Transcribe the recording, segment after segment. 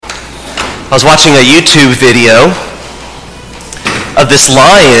I was watching a YouTube video of this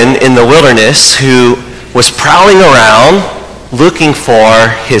lion in the wilderness who was prowling around looking for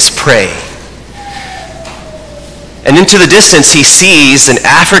his prey. And into the distance he sees an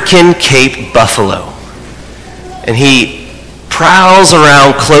African Cape buffalo. And he prowls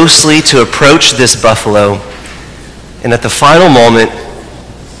around closely to approach this buffalo. And at the final moment,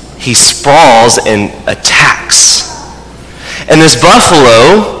 he sprawls and attacks. And this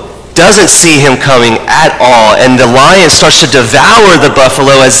buffalo doesn't see him coming at all, and the lion starts to devour the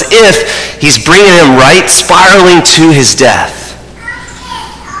buffalo as if he's bringing him right, spiraling to his death.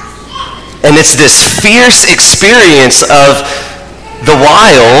 And it's this fierce experience of the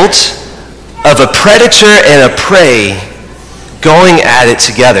wild, of a predator and a prey going at it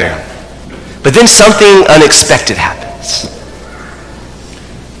together. But then something unexpected happens.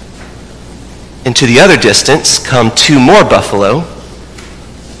 Into the other distance come two more buffalo,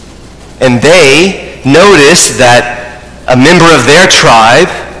 and they notice that a member of their tribe,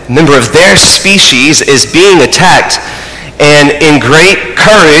 a member of their species is being attacked, and in great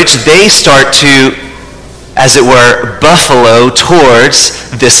courage they start to, as it were, buffalo towards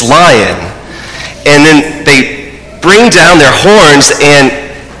this lion. And then they bring down their horns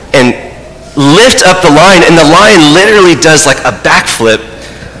and lift up the lion, and the lion literally does like a backflip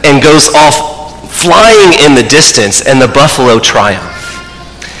and goes off flying in the distance, and the buffalo triumph.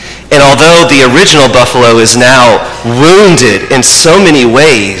 And although the original buffalo is now wounded in so many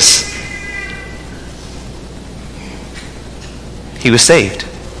ways, he was saved.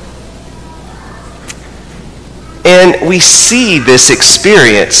 And we see this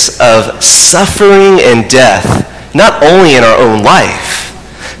experience of suffering and death, not only in our own life,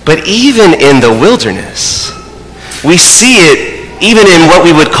 but even in the wilderness. We see it even in what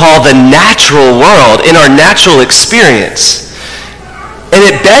we would call the natural world, in our natural experience. And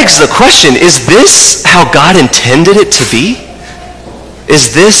it begs the question, is this how God intended it to be?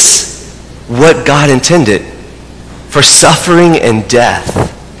 Is this what God intended? For suffering and death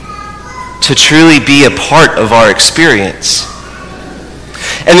to truly be a part of our experience?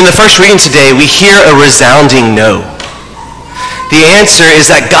 And in the first reading today, we hear a resounding no. The answer is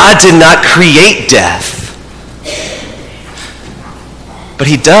that God did not create death, but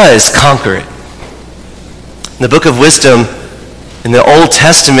he does conquer it. In the book of Wisdom, in the Old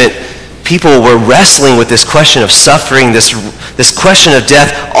Testament, people were wrestling with this question of suffering, this question of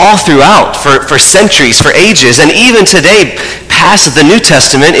death all throughout for centuries, for ages. And even today, past the New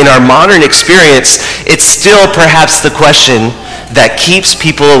Testament, in our modern experience, it's still perhaps the question that keeps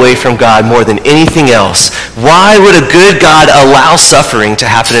people away from God more than anything else. Why would a good God allow suffering to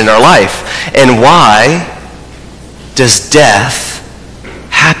happen in our life? And why does death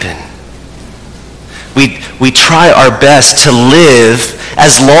happen? We try our best to live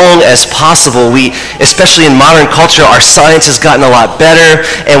as long as possible. Especially in modern culture, our science has gotten a lot better,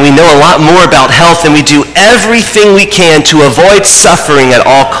 and we know a lot more about health, and we do everything we can to avoid suffering at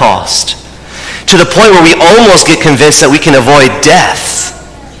all cost, to the point where we almost get convinced that we can avoid death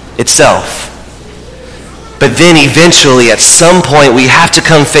itself. But then eventually, at some point, we have to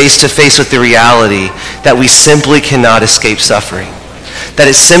come face to face with the reality that we simply cannot escape suffering, that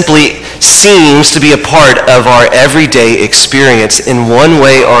it simply seems to be a part of our everyday experience in one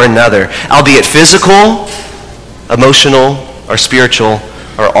way or another, albeit physical, emotional, or spiritual,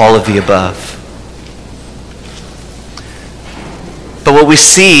 or all of the above. But what we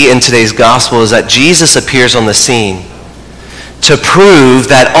see in today's gospel is that Jesus appears on the scene to prove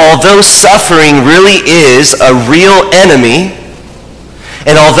that although suffering really is a real enemy,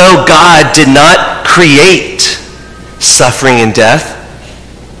 and although God did not create suffering and death,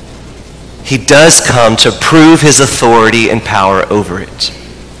 he does come to prove his authority and power over it.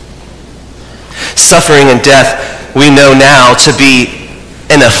 Suffering and death we know now to be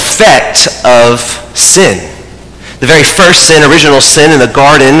an effect of sin. The very first sin, original sin in the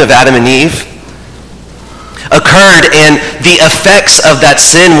Garden of Adam and Eve, occurred, and the effects of that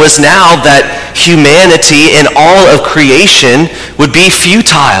sin was now that humanity and all of creation would be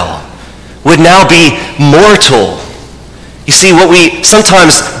futile, would now be mortal. You see, what we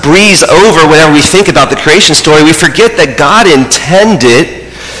sometimes breeze over whenever we think about the creation story, we forget that God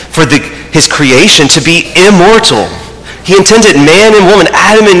intended for his creation to be immortal. He intended man and woman,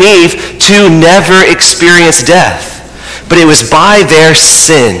 Adam and Eve, to never experience death. But it was by their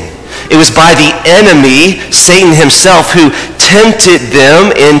sin, it was by the enemy, Satan himself, who tempted them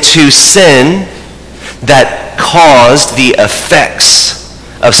into sin that caused the effects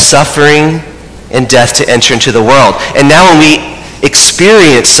of suffering and death to enter into the world. And now when we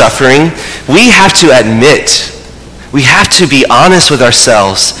experience suffering, we have to admit, we have to be honest with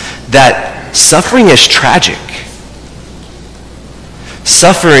ourselves that suffering is tragic.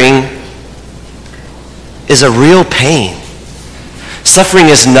 Suffering is a real pain. Suffering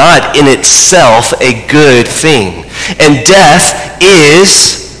is not in itself a good thing. And death is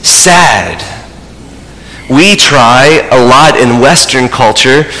sad. We try a lot in Western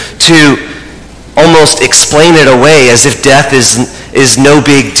culture to almost explain it away as if death is no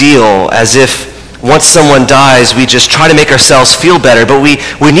big deal, as if once someone dies, we just try to make ourselves feel better. But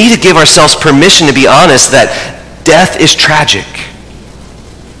we need to give ourselves permission to be honest that death is tragic.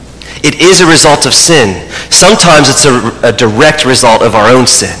 It is a result of sin. Sometimes it's a direct result of our own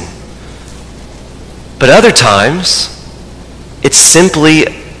sin. But other times, it's simply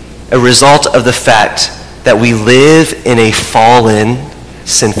a result of the fact that we live in a fallen,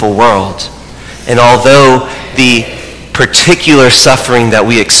 sinful world. And although the particular suffering that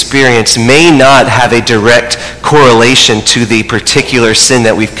we experience may not have a direct correlation to the particular sin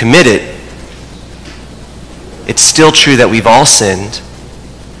that we've committed, it's still true that we've all sinned.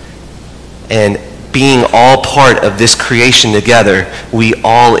 And being all part of this creation together, we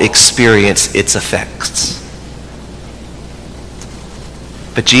all experience its effects.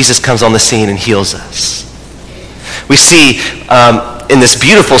 But Jesus comes on the scene and heals us. We see in this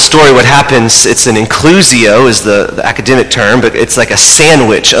beautiful story what happens. It's an inclusio is the academic term, but it's like a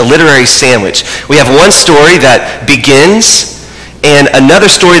sandwich, a literary sandwich. We have one story that begins and another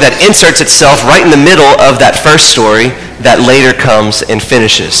story that inserts itself right in the middle of that first story that later comes and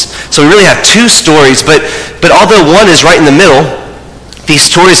finishes. So we really have two stories, but although one is right in the middle, these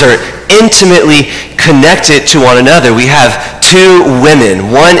stories are intimately connected to one another. We have two women.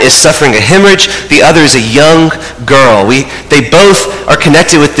 One is suffering a hemorrhage. The other is a young girl. They both are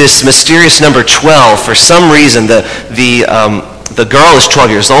connected with this mysterious number 12. For some reason, the girl is 12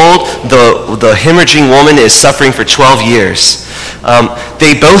 years old. The hemorrhaging woman is suffering for 12 years.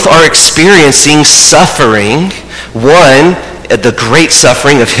 They both are experiencing suffering. One, the great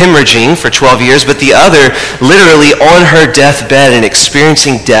suffering of hemorrhaging for 12 years, but the other literally on her deathbed and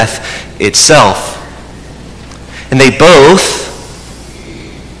experiencing death itself. And they both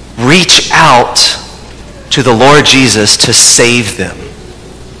reach out to the Lord Jesus to save them.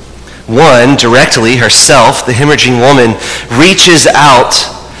 One, directly herself, the hemorrhaging woman, reaches out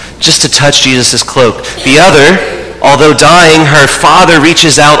just to touch Jesus' cloak. The other, although dying, her father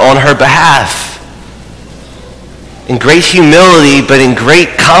reaches out on her behalf. In great humility, but in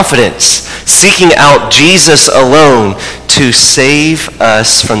great confidence, seeking out Jesus alone to save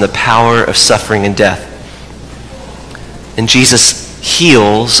us from the power of suffering and death. And Jesus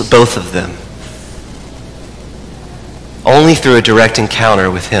heals both of them, only through a direct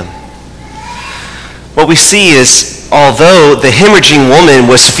encounter with him. What we see is, although the hemorrhaging woman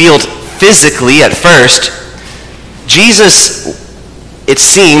was healed physically at first, Jesus, it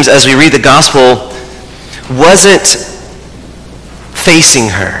seems, as we read the gospel, wasn't facing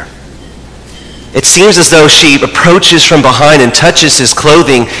her. It seems as though she approaches from behind and touches his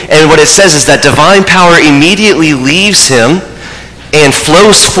clothing, and what it says is that divine power immediately leaves him and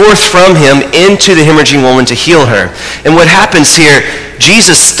flows forth from him into the hemorrhaging woman to heal her. And what happens here,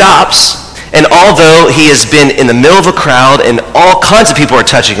 Jesus stops, and although he has been in the middle of a crowd and all kinds of people are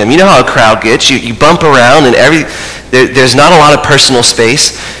touching him, you know how a crowd gets, you bump around and there's not a lot of personal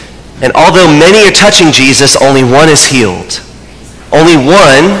space. And although many are touching Jesus, only one is healed. Only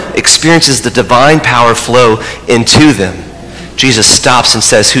one experiences the divine power flow into them. Jesus stops and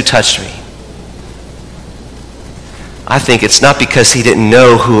says, "Who touched me?" I think it's not because he didn't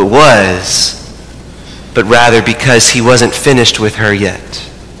know who it was, but rather because he wasn't finished with her yet.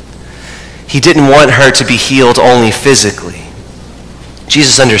 He didn't want her to be healed only physically.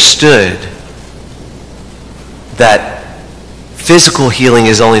 Jesus understood that physical healing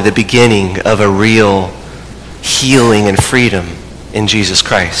is only the beginning of a real healing and freedom in Jesus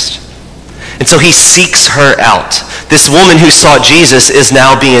Christ. And so he seeks her out. This woman who sought Jesus is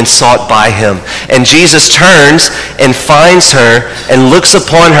now being sought by him. And Jesus turns and finds her and looks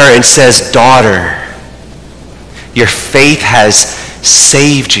upon her and says, "Daughter, your faith has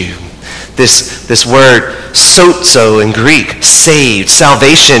saved you." This word sozo in Greek, saved,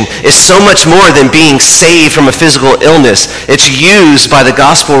 salvation, is so much more than being saved from a physical illness. It's used by the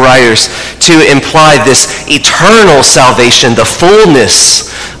gospel writers to imply this eternal salvation, the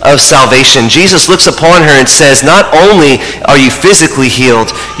fullness of salvation. Jesus looks upon her and says, not only are you physically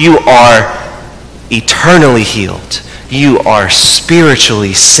healed, you are eternally healed. You are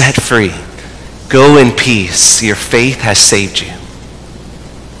spiritually set free. Go in peace. Your faith has saved you.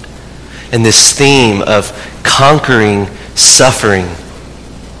 And this theme of conquering suffering,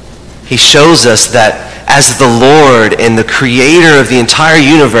 he shows us that as the Lord and the creator of the entire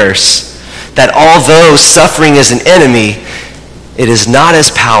universe, that although suffering is an enemy, it is not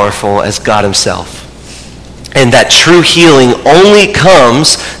as powerful as God himself. And that true healing only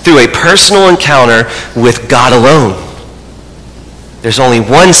comes through a personal encounter with God alone. There's only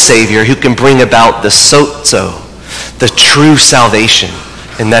one Savior who can bring about the sozo, the true salvation,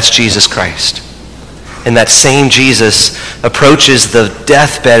 and that's Jesus Christ. And that same Jesus approaches the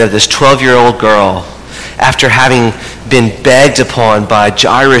deathbed of this 12-year-old girl after having been begged upon by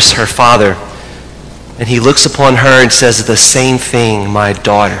Jairus, her father. And he looks upon her and says the same thing, "My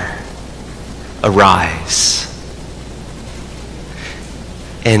daughter, arise."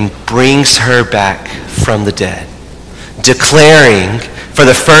 And brings her back from the dead, declaring for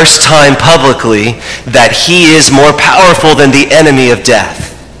the first time publicly that he is more powerful than the enemy of death.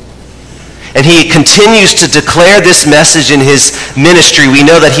 And he continues to declare this message in his ministry. We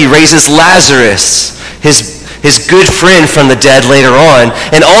know that he raises Lazarus, his good friend, from the dead later on.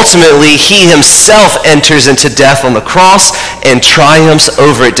 And ultimately, he himself enters into death on the cross and triumphs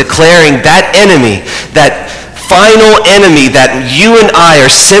over it, declaring that enemy, that final enemy that you and I are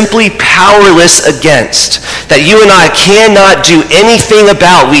simply powerless against, that you and I cannot do anything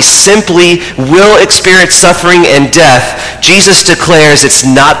about. We simply will experience suffering and death. Jesus declares it's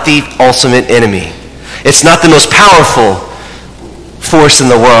not the ultimate enemy. It's not the most powerful force in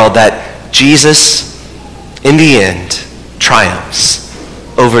the world, that Jesus, in the end, triumphs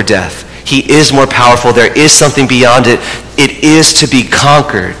over death. He is more powerful. There is something beyond it. It is to be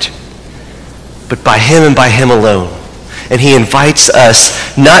conquered, but by him and by him alone. And he invites us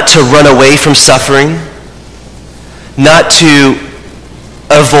not to run away from suffering, not to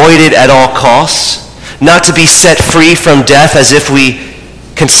avoid it at all costs, not to be set free from death as if we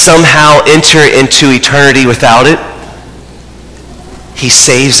can somehow enter into eternity without it. He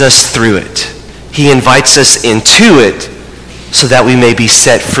saves us through it. He invites us into it so that we may be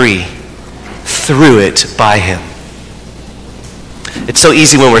set free through it by him. It's so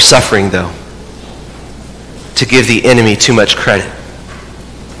easy when we're suffering, though, to give the enemy too much credit.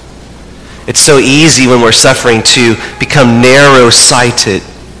 It's so easy when we're suffering to become narrow-sighted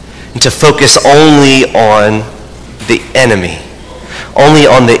and to focus only on the enemy, only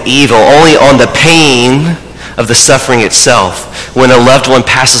on the evil, only on the pain of the suffering itself. When a loved one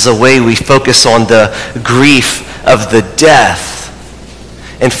passes away, we focus on the grief of the death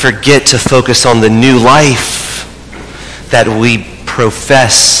and forget to focus on the new life that we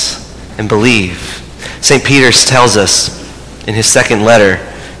profess and believe. St. Peter tells us in his second letter,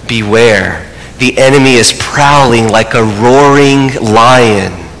 beware, the enemy is prowling like a roaring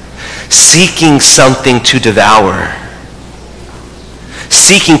lion, seeking something to devour,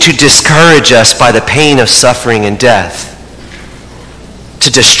 seeking to discourage us by the pain of suffering and death,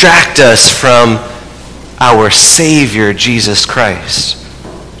 to distract us from our Savior, Jesus Christ.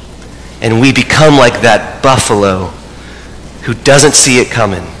 And we become like that buffalo who doesn't see it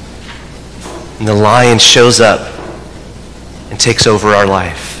coming. And the lion shows up and takes over our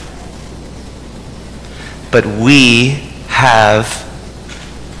life. But we have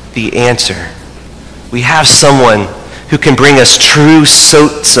the answer. We have someone who can bring us true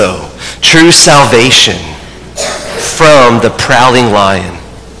sozo, true salvation from the prowling lion,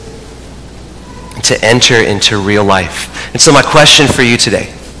 to enter into real life. And so my question for you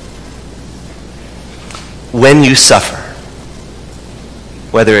today, when you suffer,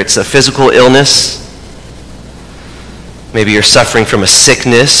 whether it's a physical illness, maybe you're suffering from a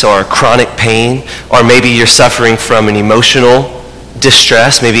sickness or chronic pain, or maybe you're suffering from an emotional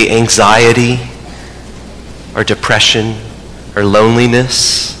distress, maybe anxiety or depression or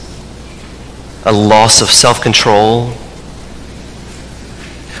loneliness, a loss of self-control.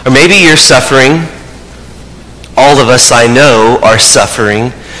 Or maybe you're suffering, all of us I know are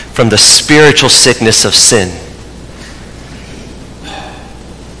suffering from the spiritual sickness of sin.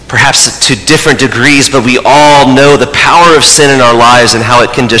 Perhaps to different degrees, but we all know the power of sin in our lives and how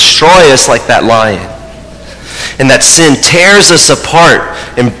it can destroy us like that lion. And that sin tears us apart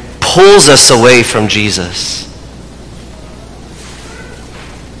and pulls us away from Jesus.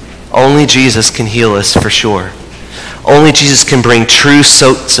 Only Jesus can heal us for sure. Only Jesus can bring true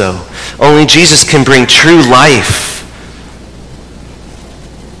sozo. Only Jesus can bring true life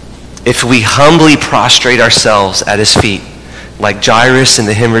if we humbly prostrate ourselves at his feet, like Jairus and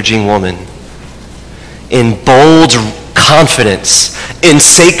the hemorrhaging woman, in bold confidence, in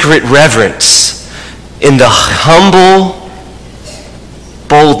sacred reverence, in the humble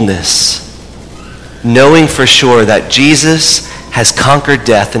boldness, knowing for sure that Jesus has conquered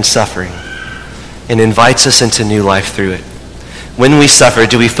death and suffering and invites us into new life through it. When we suffer,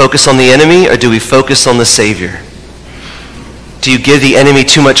 do we focus on the enemy or do we focus on the Savior? Do you give the enemy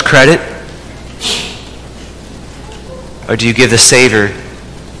too much credit Or do you give the Savior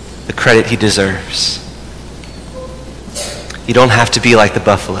the credit he deserves? You don't have to be like the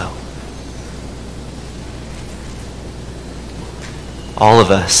buffalo. All of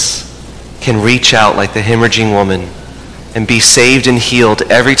us can reach out like the hemorrhaging woman and be saved and healed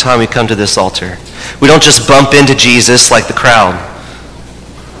every time we come to this altar. We don't just bump into Jesus like the crowd.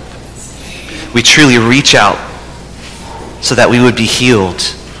 We truly reach out so that we would be healed,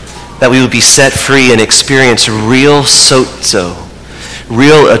 that we would be set free and experience real sozo,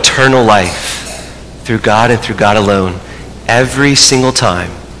 real eternal life through God and through God alone every single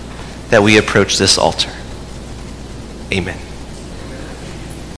time that we approach this altar. Amen.